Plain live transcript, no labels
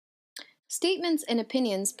Statements and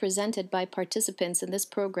opinions presented by participants in this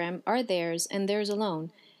program are theirs and theirs alone,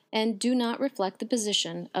 and do not reflect the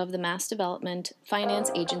position of the Mass Development Finance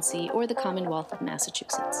Agency or the Commonwealth of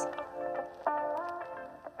Massachusetts.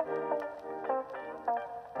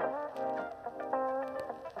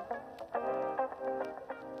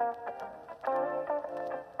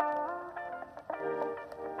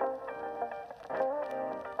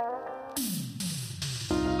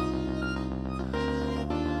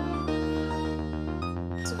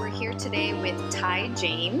 So we're here today with Ty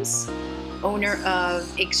James, owner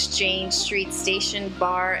of Exchange Street Station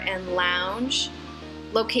Bar and Lounge,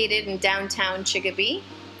 located in downtown Chicopee.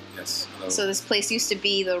 Yes. Hello. So this place used to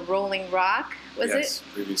be the Rolling Rock, was it? Yes,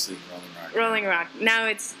 previously Rolling Rock. Rolling Rock. Now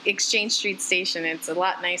it's Exchange Street Station. It's a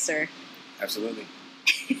lot nicer. Absolutely.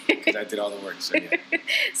 Because I did all the work, so yeah.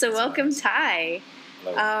 So That's welcome, nice. Ty.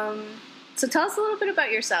 Hello. So tell us a little bit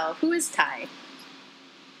about yourself. Who is Ty?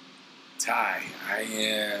 Ty, I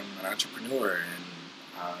am an entrepreneur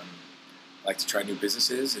and like to try new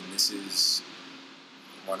businesses, and this is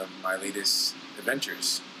one of my latest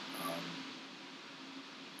adventures.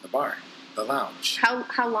 The bar, the lounge.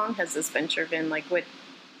 How long has this venture been? Like,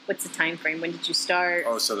 what's the time frame? When did you start?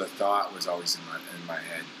 Oh, so the thought was always in my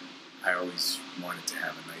head. I always wanted to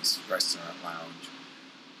have a nice restaurant lounge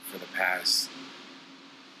for the past,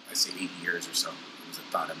 I'd say 8 years or so. It was a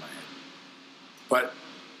thought in my head. But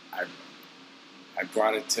I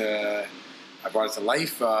brought it to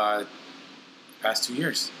life past 2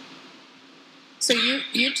 years. So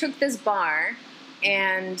you took this bar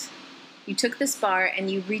and you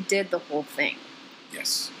redid the whole thing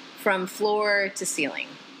Yes. from floor to ceiling.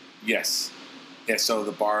 Yes. Yeah, so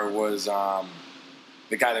the bar was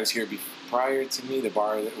the guy that was here prior to me, the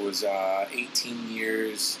bar that was 18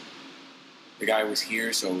 years. The guy was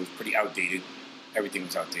here, so it was pretty outdated. Everything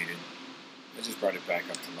was outdated. I just brought it back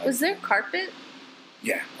up to life. Was there carpet?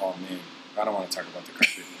 Yeah. Oh, man. I don't want to talk about the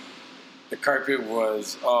carpet. The carpet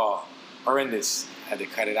was, horrendous. I had to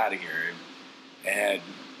cut it out of here. It had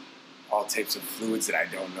all types of fluids that I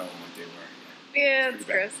don't know what they were. Yeah, it's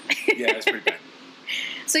gross. Yeah, it's pretty bad.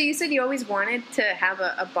 So you said you always wanted to have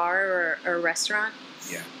a bar or a restaurant?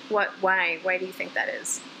 Yeah. Why? Why do you think that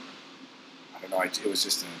is? I don't know. It was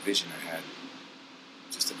just a vision I had.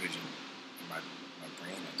 Just a vision in my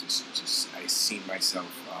brain. I seen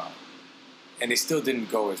myself, and it still didn't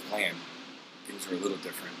go as planned. Things were a little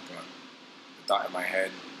different, but the thought in my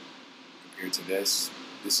head compared to this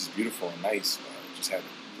is beautiful and nice, but it just had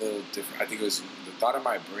a little different. I think it was the thought in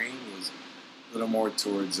my brain was a little more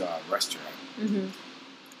towards restaurant. Mm-hmm.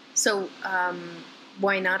 So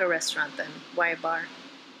why not a restaurant then? Why a bar?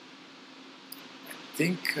 I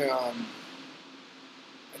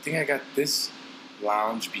think I got this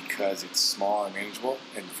lounge because it's small and manageable,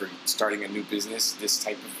 and for starting a new business, this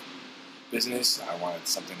type of business, I wanted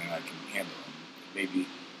something that I can handle and maybe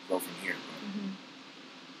go from here.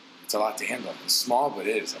 But it's a lot to handle. It's small, but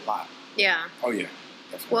it is a lot. Yeah. Oh yeah,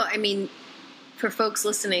 definitely. Well, I mean, for folks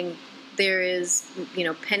listening, there is,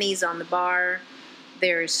 pennies on the bar.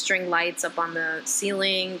 There's string lights up on the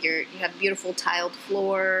ceiling. You have beautiful tiled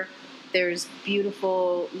floor. There's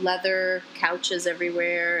beautiful leather couches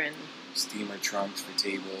everywhere and steamer trunks for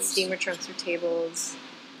tables.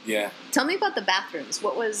 Yeah. Tell me about the bathrooms.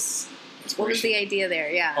 What was the idea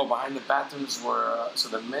there? Yeah. Oh, behind the bathrooms were so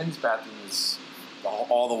the men's bathroom is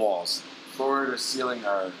all the walls, floor to ceiling,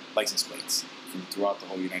 are license plates from throughout the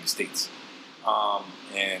whole United States,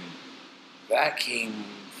 and that came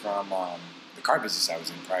from the car business I was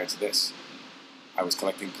in prior to this. I was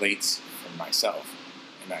collecting plates for myself,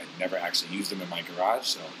 and I never actually used them in my garage,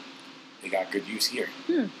 so they got good use here.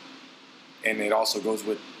 And it also goes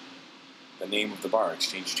with the name of the bar,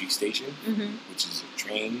 Exchange Street Station, which is a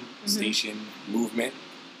train, station, movement,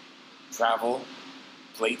 travel.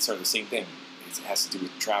 Plates are the same thing. It has to do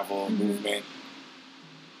with travel, movement.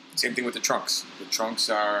 Same thing with the trunks. The trunks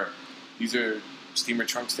these are steamer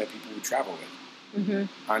trunks that people would travel with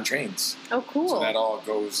on trains. Oh, cool. So that all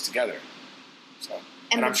goes together. So,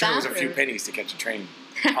 and I'm sure it was a few pennies to catch a train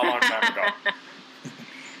a long time ago.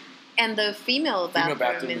 And the female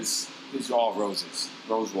bathroom is all roses,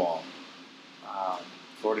 rose wall,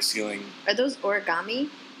 floor to ceiling. Are those origami?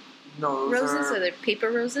 No, those roses? Are they paper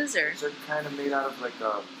roses or? Those are kind of made out of like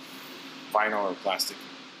a vinyl or plastic.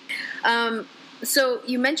 So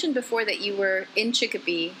you mentioned before that you were in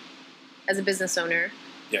Chicopee as a business owner.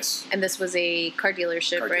 Yes. And this was a car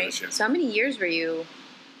dealership, right? So how many years were you?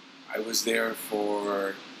 I was there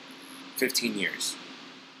for 15 years,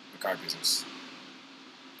 the car business.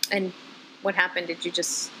 And what happened? Did you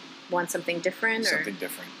just want something different? Something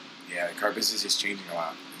different. Yeah, the car business is changing a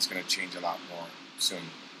lot. It's going to change a lot more soon.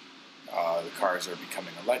 The cars are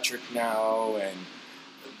becoming electric now, and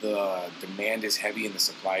the demand is heavy and the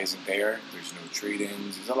supply isn't there. There's no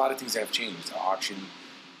trade-ins. There's a lot of things that have changed. The auction,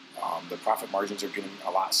 the profit margins are getting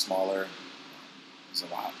a lot smaller. There's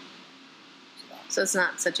a lot. So it's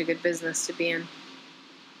not such a good business to be in.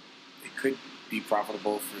 It could be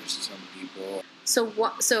profitable for some people. So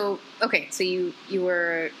what? So okay. So you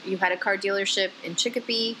had a car dealership in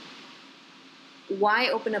Chicopee. Why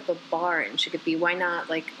open up a bar in Chicopee? Why not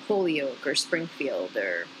like Holyoke or Springfield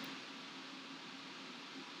or?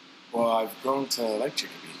 Well, I've grown to like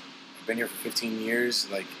Chicopee. I've been here for 15 years.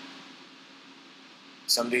 Like,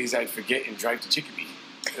 some days I'd forget and drive to Chicopee.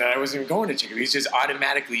 And I wasn't even going to Chicopee. It's just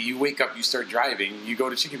automatically, you wake up, you start driving, you go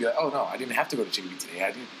to Chicopee, like, oh no, I didn't have to go to Chicopee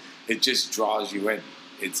today. It just draws you in.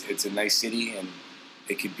 It's a nice city, and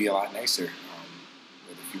it could be a lot nicer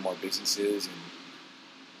with a few more businesses.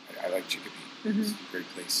 And I like Chicopee. Mm-hmm. It's a great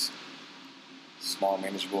place. Small,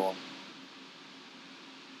 manageable.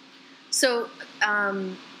 So,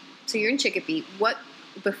 so you're in Chicopee. What,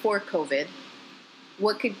 before COVID,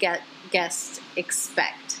 what could guests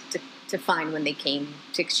expect to find when they came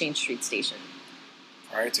to Exchange Street Station?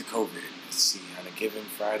 Prior to COVID, let's see, on a given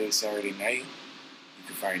Friday, Saturday night, you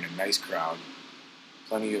can find a nice crowd,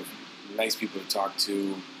 plenty of nice people to talk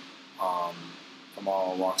to, from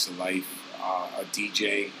all walks of life, a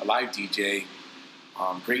live DJ,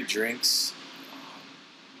 great drinks,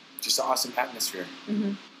 just an awesome atmosphere.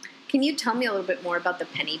 Mm-hmm. Can you tell me a little bit more about the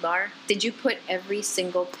penny bar? Did you put every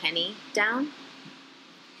single penny down?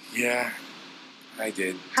 Yeah, I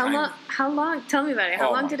did. How long? Tell me about it.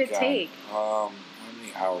 How long did it take? How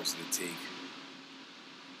many hours did it take?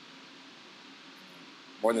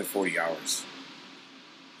 More than 40 hours.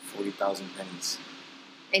 40,000 pennies.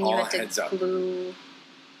 And you had to glue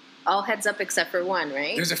all heads up except for one,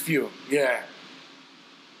 right? There's a few, yeah.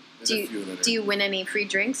 Do you win any free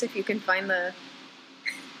drinks if you can find the...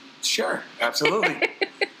 Sure, absolutely.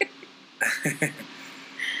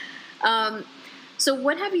 So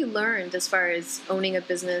what have you learned as far as owning a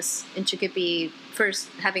business in Chicopee, first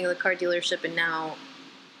having a car dealership and now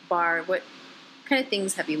bar? What kind of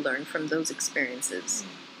things have you learned from those experiences?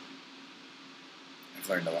 I've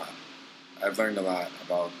learned a lot.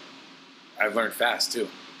 I've learned fast too,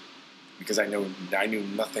 because I knew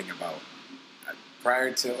nothing about.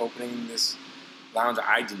 Prior to opening this lounge,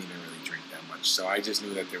 I didn't even really drink that much, so I just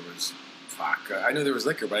knew that there was vodka. I knew there was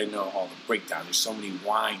liquor, but I didn't know all the breakdowns. There's so many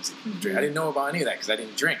wines that you can drink. I didn't know about any of that because I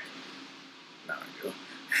didn't drink. Now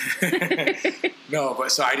I do. No,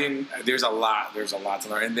 but so I didn't. There's a lot to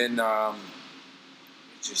learn, and then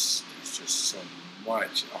there's just so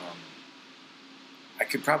much. I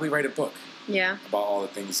could probably write a book. Yeah. About all the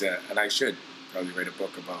things that, and I should probably write a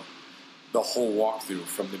book about the whole walkthrough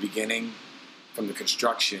from the beginning, from the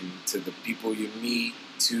construction to the people you meet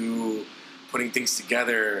to putting things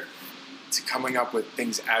together to coming up with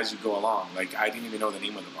things as you go along. Like, I didn't even know the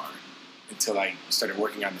name of the bar until I started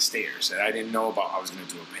working on the stairs. And I didn't know about I was going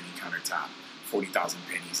to do a penny countertop, 40,000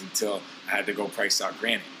 pennies, until I had to go price out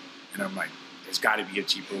granite. And I'm like, there's got to be a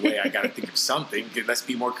cheaper way. I got to think of something. Let's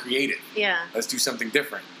be more creative. Yeah. Let's do something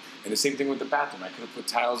different. And the same thing with the bathroom. I could have put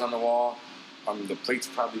tiles on the wall. The plates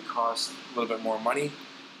probably cost a little bit more money,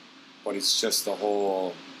 but it's just the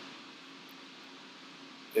whole.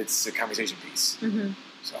 It's a conversation piece. Mm-hmm.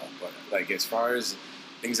 So, but like as far as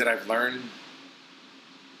things that I've learned,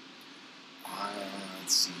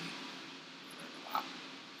 let's see, I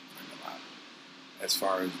learned a lot. As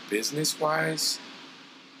far as business-wise,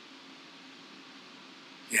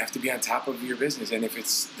 you have to be on top of your business, and if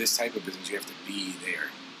it's this type of business, you have to be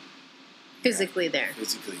there. Physically there.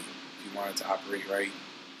 Physically, if you want it to operate right,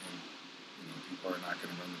 and people are not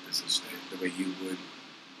going to run the business the way you would.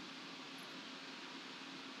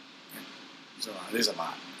 There's a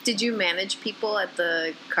lot. Did you manage people at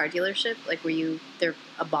the car dealership? Like, were you there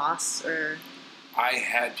a boss or? I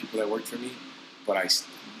had people that worked for me, but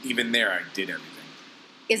even there, I did everything.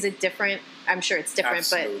 Is it different? I'm sure it's different,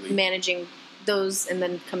 Absolutely. But managing those and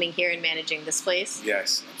then coming here and managing this place?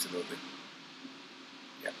 Yes, absolutely.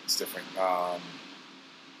 Yeah, it's different. The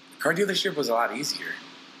car dealership was a lot easier.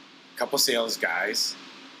 A couple sales guys.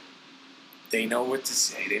 They know what to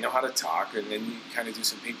say. They know how to talk, and then you kind of do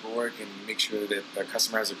some paperwork and make sure that the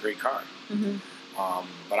customer has a great car. Mm-hmm.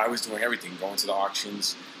 But I was doing everything, going to the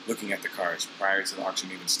auctions, looking at the cars prior to the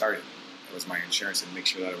auction even started. That was my insurance, and make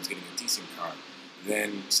sure that I was getting a decent car.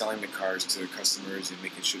 Then selling the cars to customers and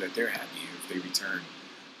making sure that they're happy if they return.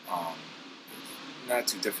 Not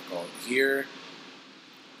too difficult. Here,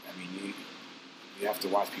 I mean, you have to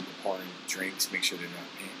watch people pouring drinks, make sure they're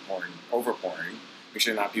not over-pouring. Make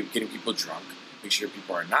sure not getting people drunk. Make sure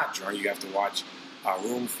people are not drunk. You have to watch a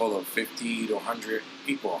room full of 50 to 100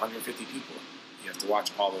 people, 150 people. You have to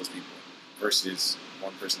watch all those people versus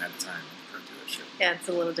one person at a time in the car dealership. Yeah, it's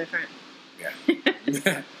a little different. Yeah.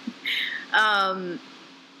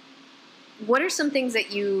 What are some things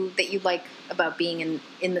that you like about being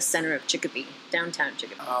in the center of Chicopee, downtown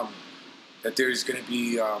Chicopee? That there's going to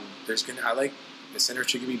be I like the center of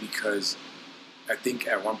Chicopee because I think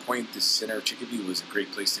at one point the center of Chicopee was a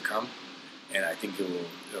great place to come, and I think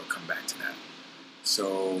it'll come back to that.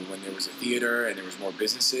 So when there was a theater and there was more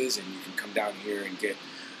businesses, and you can come down here and get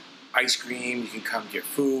ice cream, you can come get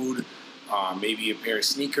food, maybe a pair of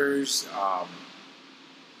sneakers,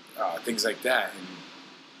 things like that, and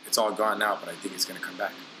it's all gone now, but I think it's going to come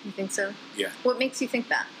back. You think so? Yeah. What makes you think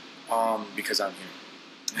that? Because I'm here.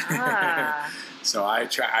 Ah. So I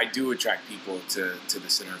do attract people to the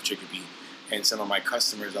center of Chicopee, and some of my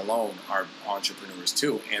customers alone are entrepreneurs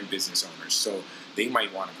too and business owners. So they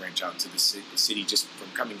might want to branch out to the city just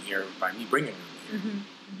from coming here by me bringing them here. Mm-hmm,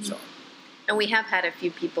 mm-hmm. So, and we have had a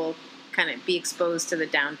few people kind of be exposed to the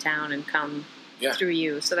downtown and come through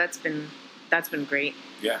you. So that's been great.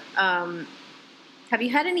 Yeah. Have you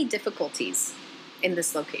had any difficulties in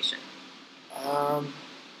this location?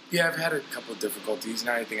 Yeah, I've had a couple of difficulties.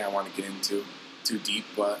 Not anything I want to get into too deep,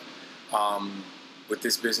 but with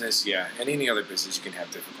this business, yeah, and any other business, you can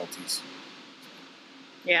have difficulties.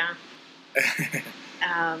 Yeah.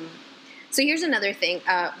 So here's another thing.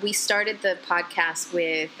 We started the podcast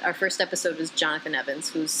with, our first episode was Jonathan Evans,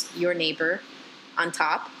 who's your neighbor on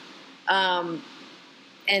top. And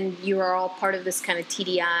you are all part of this kind of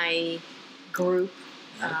TDI group.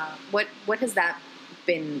 What has that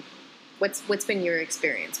been? What's been your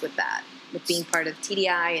experience with that? With being part of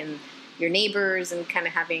TDI and your neighbors and kind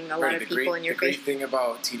of having a lot of people in your face? The great thing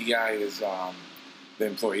about TDI is the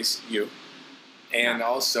employees, you. And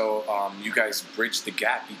also, you guys bridge the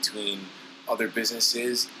gap between other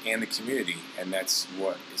businesses and the community, and that's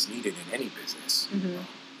what is needed in any business. Mm-hmm.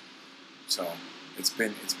 So it's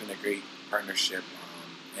been a great partnership,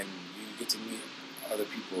 and you get to meet other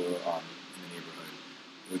people in the neighborhood,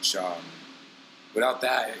 which without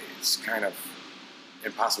that, it's kind of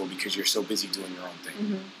impossible because you're so busy doing your own thing.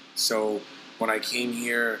 Mm-hmm. So when I came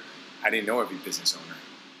here, I didn't know every business owner,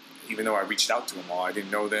 even though I reached out to them all. I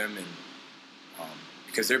didn't know them, and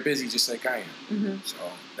because they're busy just like I am. Mm-hmm. So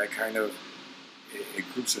that kind of, it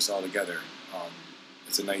groups us all together.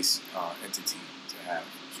 It's a nice entity to have.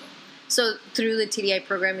 So through the TDI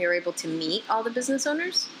program, you're able to meet all the business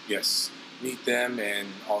owners? Yes, meet them, and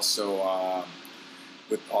also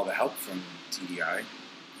with all the help from TDI,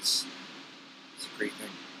 it's a great thing.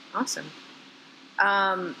 Awesome.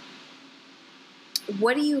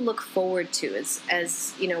 What do you look forward to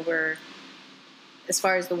as you know, as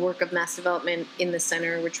far as the work of mass development in the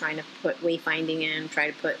center, we're trying to put wayfinding in,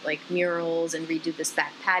 try to put like murals and redo this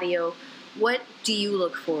back patio. What do you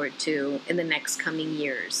look forward to in the next coming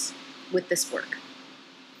years with this work?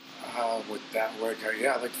 With that work,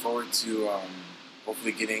 I look forward to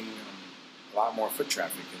hopefully getting a lot more foot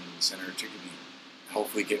traffic in the center of Chicopee.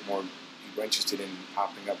 Hopefully get more people interested in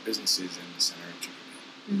popping up businesses in the center of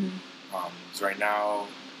Chicopee. Mm-hmm. So right now,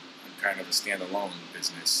 I'm kind of a standalone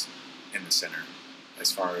business in the center.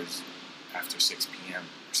 As far as after 6 p.m.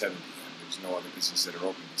 or 7 p.m., there's no other businesses that are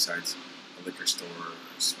open besides a liquor store or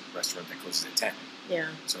a restaurant that closes at 10. Yeah.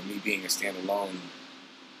 So me being a standalone,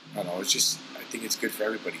 I don't know, I think it's good for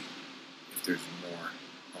everybody if there's more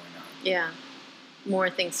going on. Yeah. More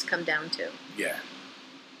things to come down to. Yeah,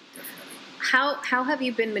 definitely. How have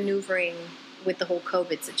you been maneuvering with the whole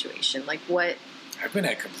COVID situation? Like what? I've been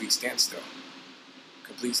at complete standstill.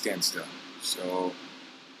 So,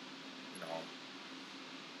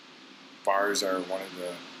 bars are one of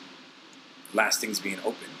the last things being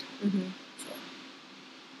opened. Mm-hmm. So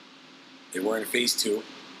they were in phase 2,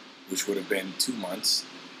 which would have been 2 months,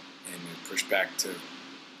 and it pushed back to,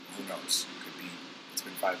 who knows, it's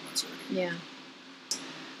been 5 months already. Yeah.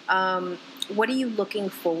 What are you looking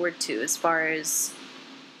forward to as far as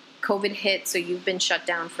COVID hit? So you've been shut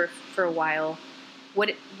down for a while.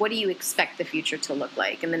 What do you expect the future to look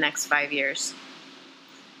like in the next 5 years?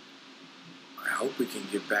 I hope we can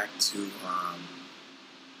get back to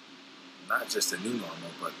not just a new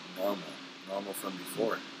normal, but normal from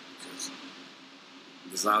before. Because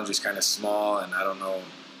this lounge is kind of small, and I don't know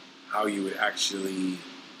how you would actually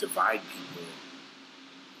divide people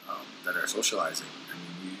that are socializing. I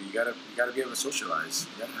mean, you gotta be able to socialize.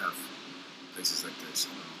 You gotta have places like this.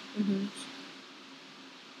 Mm-hmm.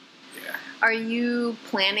 Yeah. Are you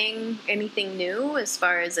planning anything new as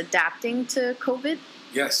far as adapting to COVID?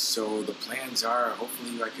 Yes, so the plans are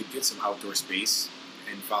hopefully I could get some outdoor space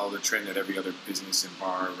and follow the trend that every other business and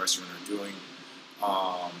bar or restaurant are doing.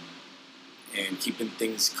 um, and keeping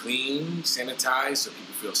things clean, sanitized, so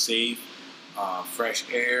people feel safe, fresh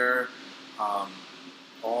air, um,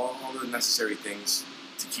 all the necessary things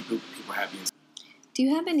to keep people happy. Do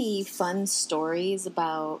you have any fun stories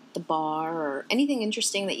about the bar or anything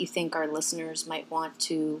interesting that you think our listeners might want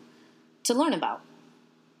to learn about?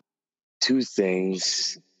 Two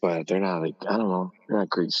things, but they're not like, I don't know, they're not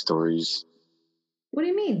great stories. What do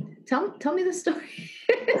you mean? Tell me the story.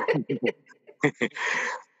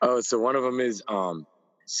 Oh, so one of them is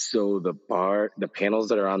so the panels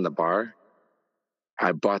that are on the bar,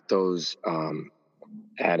 I bought those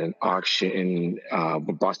at an auction in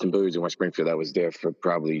Boston Billiards in West Springfield. I was there for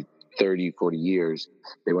probably 30, 40 years.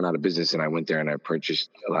 They went out of business, and I went there and I purchased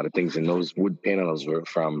a lot of things. And those wood panels were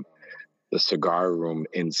from the cigar room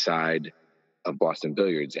inside of Boston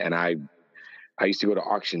Billiards. And I used to go to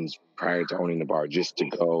auctions prior to owning the bar just to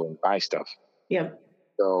go and buy stuff. Yeah.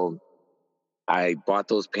 So I bought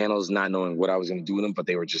those panels not knowing what I was going to do with them, but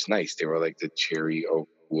they were just nice. They were like the cherry oak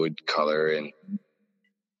wood color. And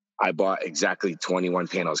I bought exactly 21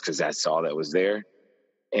 panels because that's all that was there.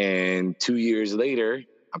 And 2 years later,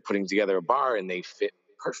 I'm putting together a bar and they fit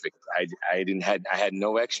perfect. I had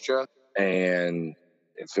no extra and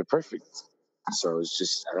it fit perfect. So it's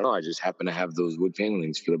just, I don't know. I just happen to have those wood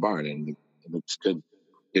panelings for the bar and it looks good.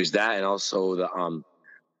 There's that. And also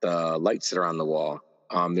the lights that are on the wall.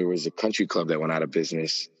 There was a country club that went out of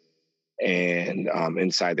business, and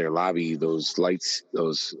inside their lobby, those lights,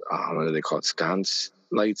 those what do they call it, sconce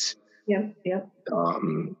lights? Yep. Yep.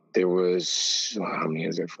 There was how many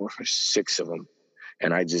is there? 4, 5, 6 of them,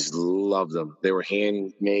 and I just loved them. They were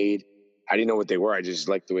handmade. I didn't know what they were. I just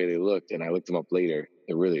liked the way they looked, and I looked them up later.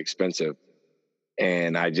 They're really expensive,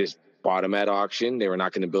 and I just bought them at auction. They were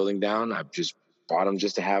knocking the building down. I just bought them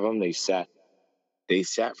just to have them. They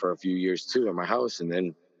sat for a few years too in my house, and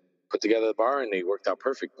then put together the bar, and they worked out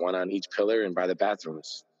perfect. One on each pillar and by the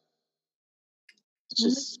bathrooms. It's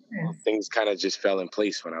just things kind of just fell in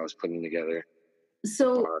place when I was putting together.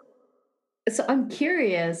 So, so I'm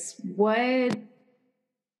curious, what,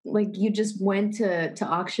 like, you just went to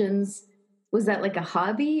auctions? Was that like a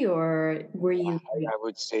hobby, or were you? I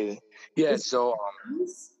would say, yeah. So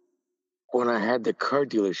when I had the car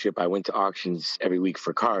dealership, I went to auctions every week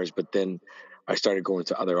for cars, but then I started going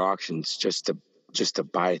to other auctions just to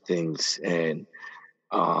buy things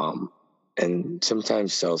um, and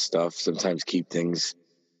sometimes sell stuff, sometimes keep things.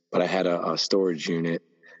 But I had a storage unit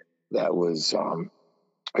that was I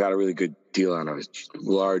got a really good deal on a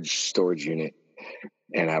large storage unit,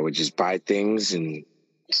 and I would just buy things and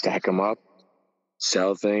stack them up,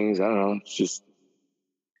 sell things. I don't know. It's just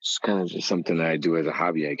kind of just something that I do as a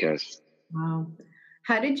hobby, I guess. Wow.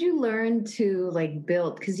 How did you learn to like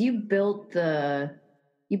build? Because you built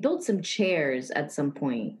some chairs at some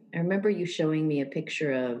point. I remember you showing me a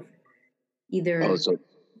picture of Oh, either so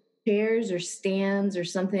chairs or stands or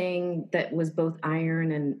something that was both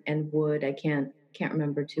iron and wood. I can't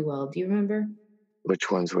remember too well. Do you remember?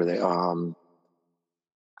 which ones were they?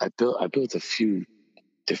 I built a few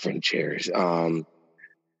different chairs.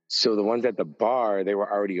 So the ones at the bar, they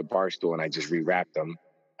were already a bar stool, and I just rewrapped them.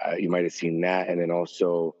 You might have seen that, and then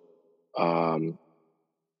also um,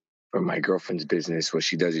 for my girlfriend's business, what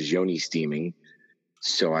she does is yoni steaming.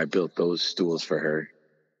 So I built those stools for her.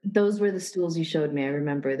 Those were the stools you showed me. I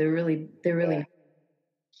remember. They're really Yeah.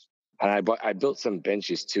 And I built some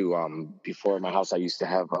benches too. Before my house, I used to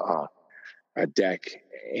have a deck,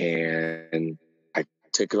 and I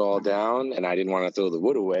took it all down, and I didn't want to throw the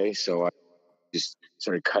wood away, so I just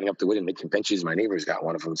started cutting up the wood and making benches. My neighbors got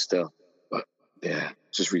one of them still, but yeah,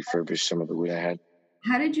 just refurbished some of the wood I had.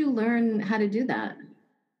 How did you learn how to do that?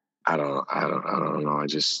 I don't know. I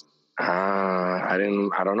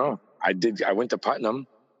don't know. I went to Putnam,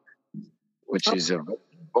 which Oh, is a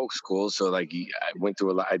folk school. So like I went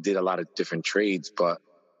through a lot, I did a lot of different trades, but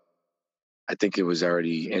I think it was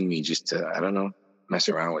already in me just to, I don't know, mess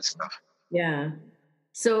around with stuff. yeah.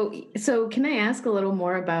 So can I ask a little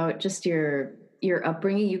more about just your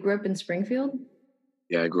upbringing? You grew up in Springfield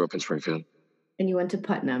Yeah, I grew up in Springfield. and you went to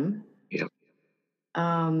Putnam. Yep.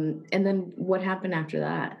 And then what happened after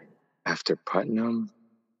that? After Putnam,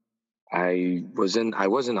 I was in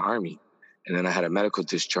the army, and then I had a medical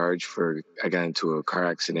discharge I got into a car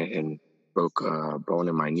accident and broke a bone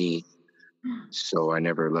in my knee. So I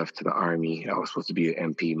never left to the army. I was supposed to be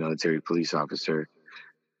an MP, military police officer.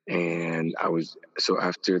 And so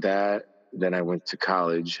after that, then I went to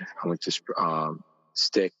college. I went to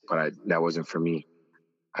Stick, but that wasn't for me.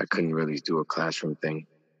 I couldn't really do a classroom thing.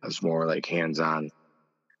 I was more like hands-on.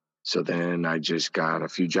 So then I just got a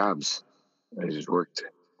few jobs. I just worked.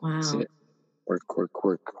 That's Wow. it. Work, work,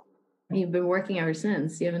 work. You've been working ever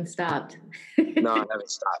since. You haven't stopped. No, I haven't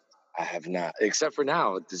stopped. I have not, except for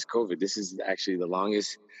now with this COVID. This is actually the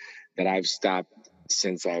longest that I've stopped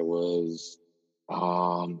since I was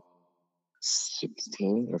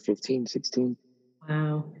 16 or 15, 16.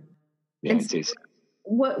 Wow. Yeah, And it is.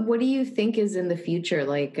 what do you think is in the future?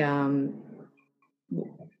 Like,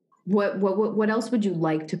 what else would you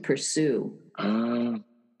like to pursue?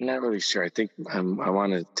 Not really sure. I think I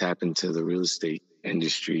want to tap into the real estate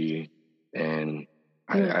industry, and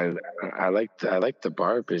I, Mm. I I like the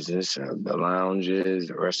bar business, the lounges,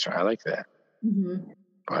 the restaurant. I like that, Mhm.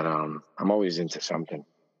 but I'm always into something.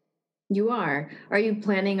 You are. Are you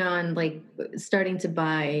planning on like starting to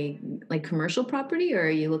buy like commercial property, or are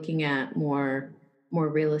you looking at more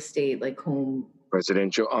real estate, like home?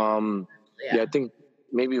 Residential. Yeah, I Yeah. think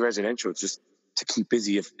maybe residential just to keep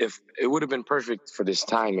busy. If it would have been perfect for this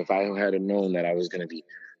time if I had known that I was going to be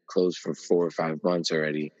closed for 4 or 5 months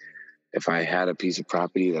already. If I had a piece of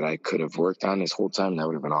property that I could have worked on this whole time, that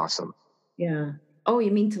would have been awesome. Yeah. Oh,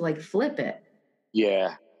 you mean to like flip it?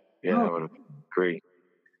 Yeah, yeah, Oh, that would have been great.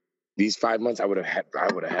 These 5 months, I would have had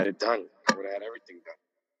it done. I would have had everything done.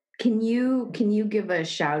 can you give a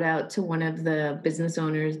shout out to one of the business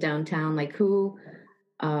owners downtown? Like who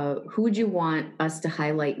would you want us to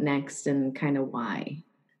highlight next, and kind of why?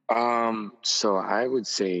 So I would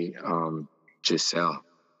say Giselle.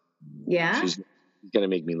 Yeah. She's gonna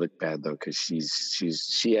make me look bad though, because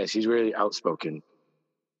she's really outspoken.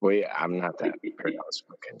 Wait, I'm not that very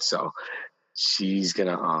outspoken. So she's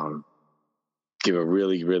gonna give a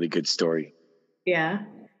really, really good story. Yeah.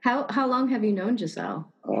 How long have you known Giselle?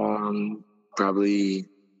 Probably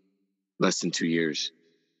less than 2 years.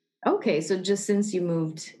 Okay, so just since you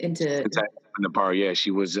moved into. Since I opened the bar, yeah,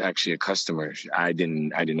 she was actually a customer. I didn't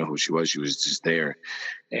know who she was. She was just there,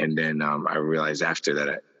 and then I realized after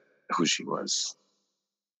that who she was.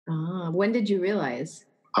 When did you realize?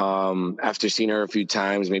 After seeing her a few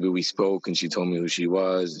times, maybe we spoke, and she told me who she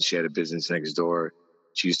was. And she had a business next door.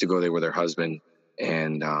 She used to go there with her husband,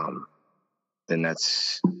 and then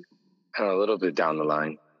that's kind of a little bit down the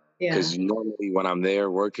line. Yeah. Because normally when I'm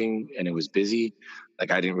there working and it was busy,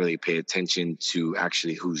 like I didn't really pay attention to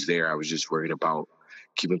actually who's there. I was just worried about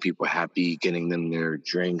keeping people happy, getting them their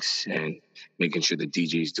drinks, and making sure the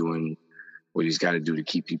DJ's doing what he's got to do to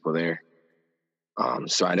keep people there.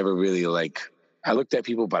 So I never really I looked at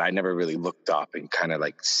people, but I never really looked up and kind of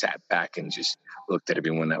like sat back and just looked at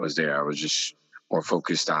everyone that was there. I was just more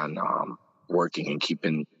focused on working and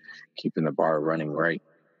keeping the bar running right.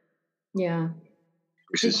 Yeah.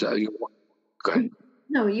 Versus, go ahead.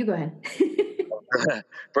 No, you go ahead.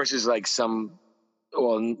 Versus like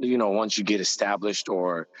once you get established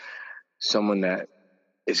or someone that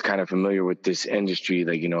is kind of familiar with this industry,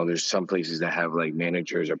 like, there's some places that have like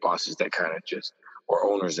managers or bosses that kind of just, or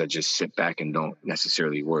owners that just sit back and don't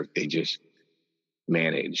necessarily work. They just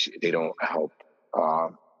manage. They don't help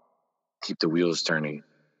keep the wheels turning.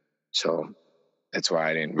 So that's why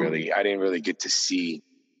I didn't really get to see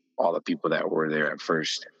all the people that were there at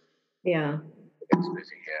first. Yeah. It was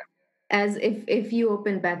busy, yeah. As if you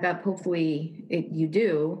open back up, hopefully you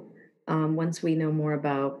do, once we know more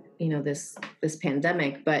about this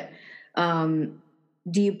pandemic. But um,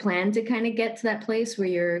 do you plan to kind of get to that place where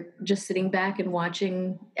you're just sitting back and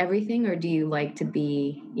watching everything, or do you like to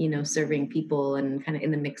be serving people and kind of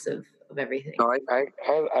in the mix of everything? No,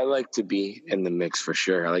 I like to be in the mix for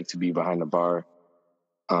sure. I like to be behind the bar,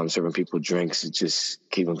 serving people drinks, just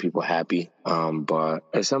keeping people happy. But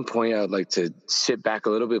at some point, I'd like to sit back a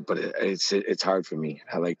little bit, but it's hard for me.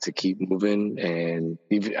 I like to keep moving, and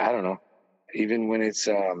even I don't know. Even when it's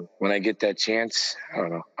when I get that chance, I don't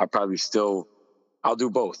know. I'll do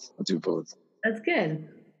both. I'll do both. That's good.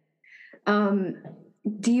 Um,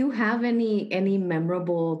 do you have any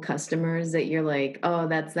memorable customers that you're like, oh,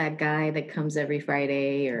 that's that guy that comes every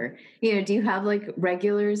Friday? Or do you have like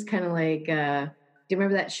regulars, kind of like do you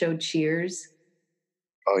remember that show Cheers?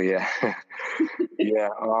 Oh yeah, yeah.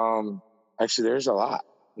 Actually, there's a lot.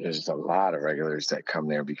 There's a lot of regulars that come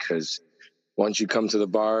there because once you come to the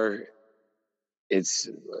bar, it's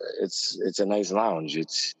it's a nice lounge.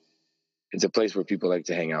 It's a place where people like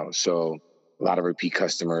to hang out. So a lot of repeat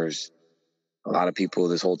customers, a lot of people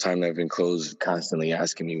this whole time that have been closed constantly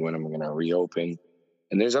asking me when I'm going to reopen.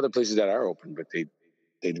 And there's other places that are open, but they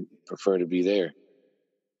prefer to be there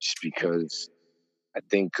just because I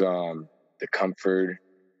think the comfort,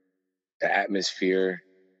 the atmosphere.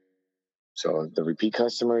 So the repeat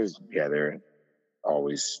customers, yeah, they're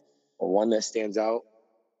always one that stands out.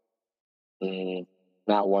 Mm,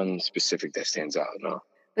 Not one specific that stands out. No.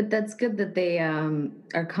 But that's good that they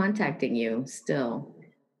are contacting you still.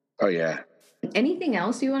 Oh yeah, Anything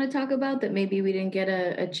else you want to talk about that maybe we didn't get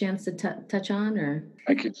a chance to touch on? Or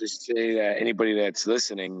I could just say that anybody that's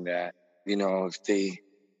listening, that, you know, if they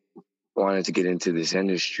wanted to get into this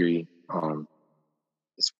industry,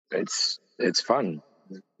 it's fun.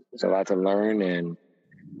 There's a lot to learn, and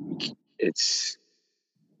it's,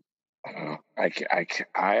 I don't know.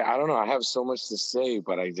 I don't know. I have so much to say,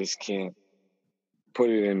 but I just can't put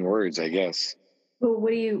it in words, I guess. well,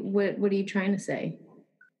 what are you trying to say?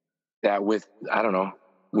 That with, I don't know,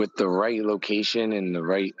 with the right location and the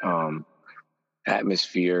right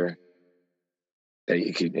atmosphere, that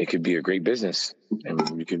it could be a great business,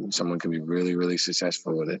 and someone can be really, really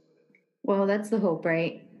successful with it. Well, that's the hope,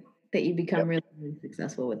 right? That you become Yep. really, really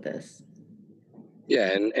successful with this.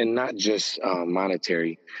 Yeah, and not just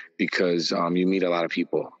monetary, because you meet a lot of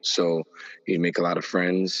people, so you make a lot of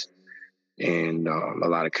friends and a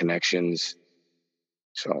lot of connections.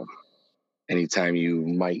 So anytime you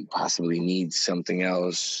might possibly need something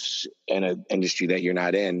else in an industry that you're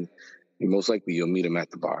not in, most likely you'll meet them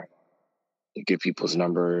at the bar. You get people's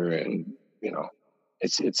number, and you know,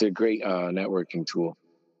 it's a great networking tool.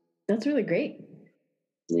 That's really great.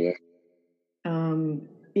 Yeah.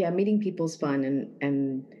 Yeah, meeting people's fun,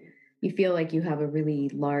 and you feel like you have a really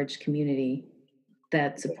large community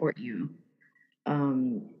that support you,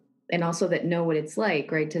 and also that know what it's like,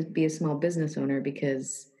 right, to be a small business owner,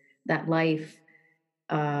 because that life,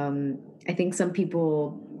 I think some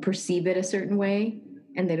people perceive it a certain way,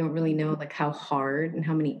 and they don't really know like how hard and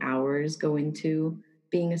how many hours go into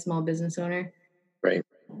being a small business owner. Right.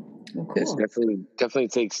 Well, It's cool. definitely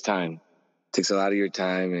takes time. It takes a lot of your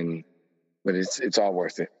time, but it's all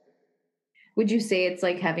worth it. Would you say it's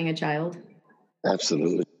like having a child?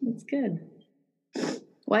 Absolutely. That's good.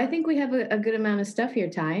 Well, I think we have a good amount of stuff here,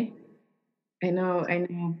 Ty. I know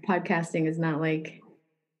podcasting is not like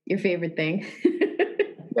your favorite thing.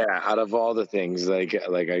 Yeah, out of all the things, like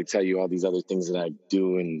I tell you all these other things that I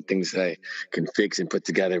do and things that I can fix and put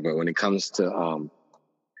together, but when it comes to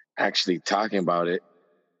actually talking about it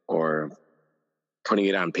or putting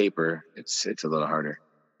it on paper, it's a little harder.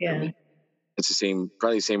 Yeah. It's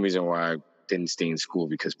probably the same reason why I didn't stay in school,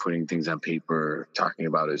 because putting things on paper or talking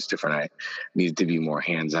about it is different. I needed to be more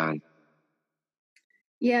hands-on.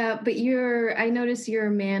 Yeah, but I notice you're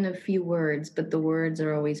a man of few words, but the words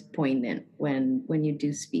are always poignant when you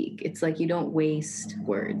do speak. It's like you don't waste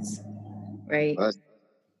words, right? Well,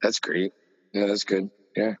 that's great. Yeah, that's good.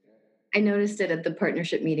 Yeah. I noticed it at the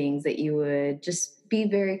partnership meetings that you would just be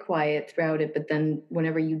very quiet throughout it, but then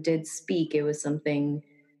whenever you did speak, it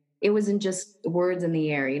wasn't just words in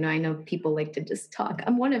the air. You know, I know people like to just talk.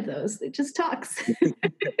 I'm one of those that just talks.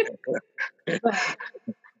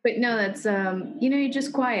 But no, that's you're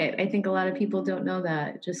just quiet. I think a lot of people don't know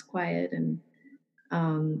that. Just quiet, and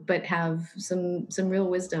but have some real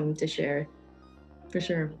wisdom to share, for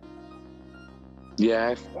sure. Yeah,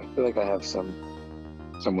 I feel like I have some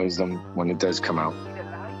wisdom when it does come out.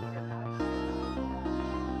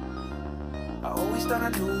 I always thought I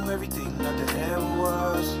knew everything that there ever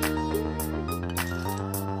was.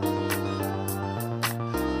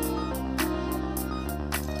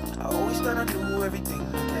 I always thought I knew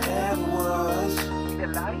everything that there ever was.